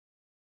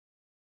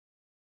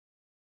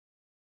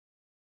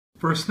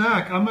For a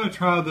snack, I'm going to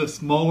try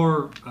this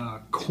Muller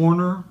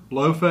Corner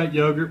low-fat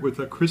yogurt with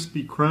a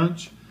crispy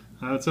crunch.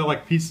 It's got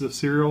like pieces of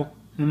cereal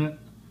in it.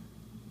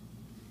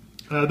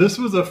 This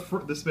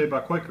is made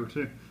by Quaker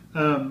too,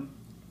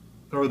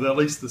 or at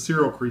least the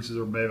cereal creases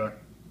are made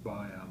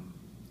by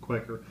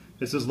Quaker.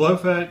 It says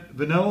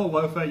vanilla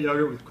low-fat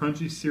yogurt with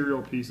crunchy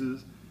cereal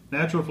pieces,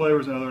 natural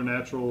flavors and other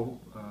natural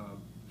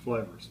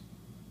flavors.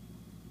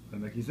 That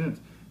makes any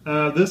sense.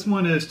 This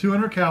one is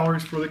 200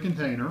 calories for the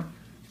container.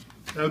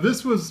 We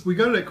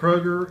got it at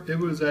Kroger. It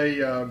was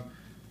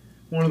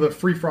one of the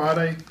Free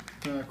Friday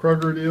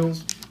Kroger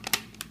deals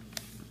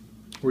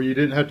where you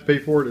didn't have to pay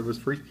for it. It was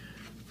free.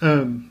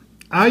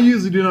 I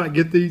usually do not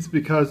get these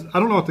because I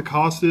don't know what the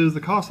cost is.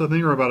 The cost I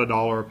think are about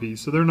 $1 a piece,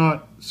 so they're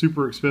not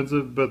super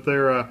expensive, but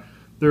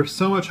they're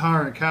so much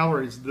higher in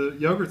calories. The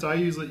yogurts I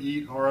usually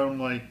eat are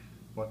only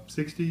what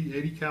 60,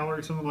 80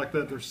 calories, something like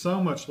that. They're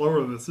so much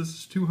lower than this. This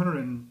is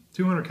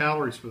 200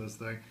 calories for this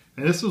thing.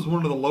 And this was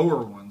one of the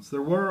lower ones.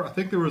 I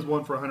think there was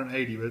one for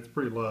 180, but it's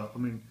pretty low. I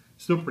mean,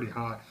 still pretty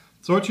high.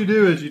 So what you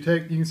do is you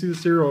can see the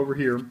cereal over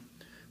here.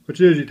 What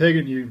you do is you take it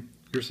and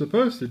you're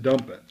supposed to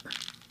dump it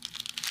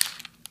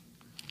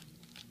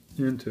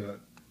into it.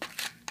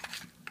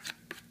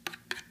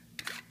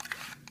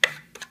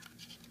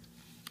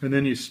 And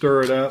then you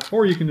stir it up,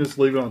 or you can just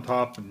leave it on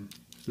top and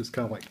just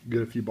kind of like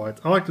get a few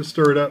bites. I like to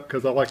stir it up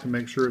because I like to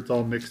make sure it's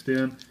all mixed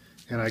in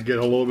and I get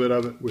a little bit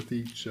of it with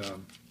each,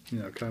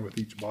 kind of with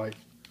each bite.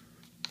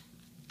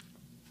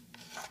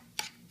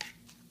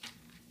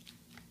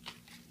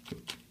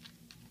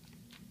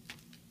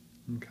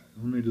 Okay,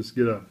 let me just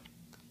get a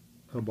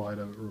bite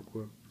of it real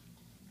quick.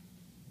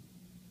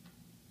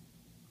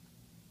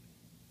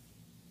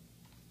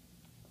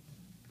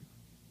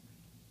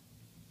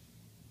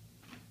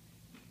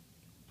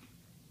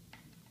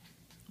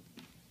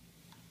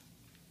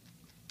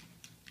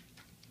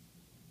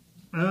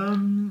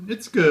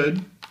 It's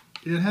good.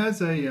 It has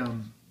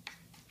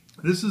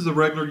this is a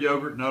regular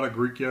yogurt, not a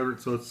Greek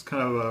yogurt, so it's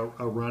kind of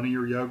a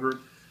runnier yogurt.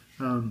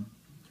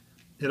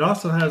 It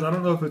also has, I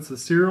don't know if it's a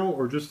cereal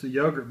or just a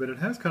yogurt, but it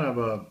has kind of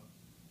a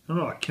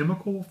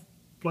chemical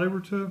flavor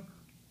to it.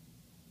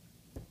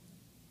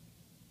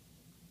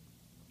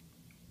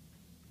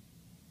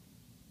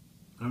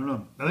 I don't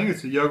know. I think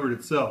it's the yogurt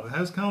itself. It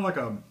has kind of like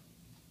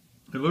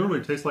it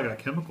literally tastes like a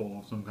chemical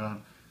of some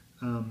kind.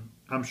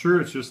 I'm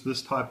sure it's just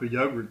this type of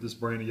yogurt, this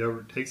brand of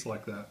yogurt tastes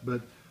like that,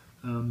 but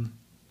it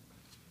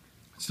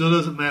still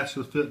doesn't match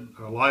the Fit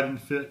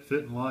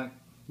and Light,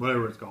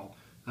 whatever it's called.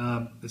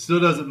 It still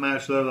doesn't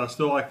match those. I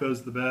still like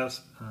those the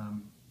best. I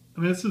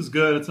mean, this is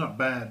good. It's not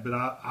bad, but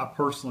I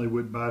personally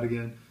wouldn't buy it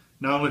again.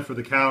 Not only for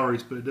the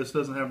calories, but it just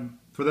doesn't have,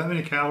 for that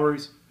many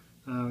calories,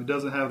 it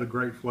doesn't have the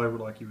great flavor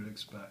like you would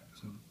expect.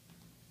 So,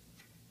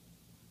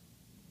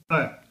 all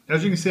right,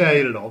 as you can see, I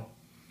ate it all.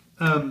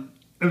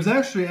 It was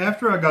actually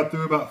after I got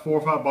through about 4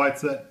 or 5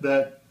 bites that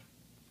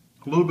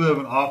a little bit of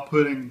an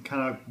off-putting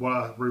kind of what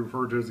I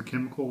refer to as a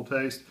chemical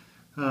taste.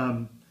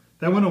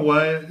 That went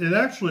away. It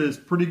actually is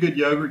pretty good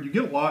yogurt. You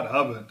get a lot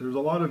of it. There's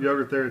a lot of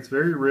yogurt there. It's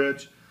very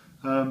rich.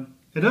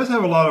 It does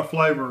have a lot of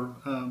flavor.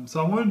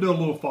 So I wanted to do a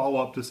little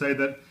follow-up to say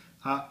that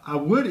I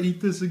would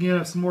eat this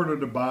again if someone were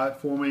to buy it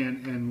for me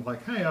and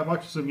like, hey, I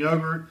bought you some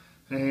yogurt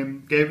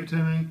and gave it to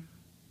me.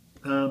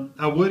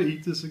 I would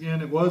eat this again.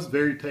 It was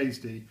very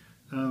tasty.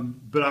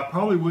 But I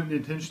probably wouldn't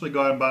intentionally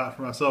go out and buy it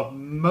for myself,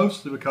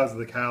 mostly because of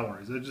the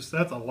calories.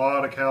 That's a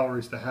lot of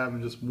calories to have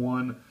in just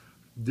one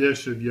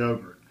dish of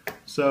yogurt.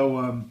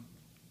 So,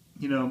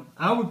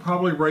 I would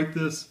probably rate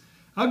this,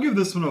 I'll give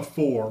this one a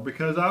 4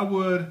 because I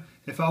would,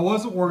 if I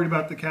wasn't worried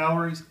about the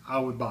calories, I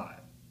would buy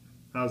it.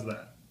 How's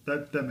that?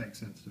 That makes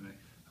sense to me.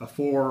 A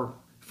 4,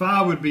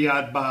 5 would be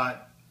I'd buy it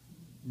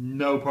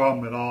no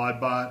problem at all.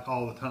 I'd buy it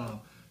all the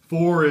time.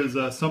 4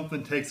 is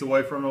something takes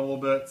away from it a little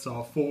bit, so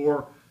a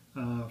 4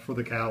 for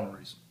the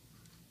calories.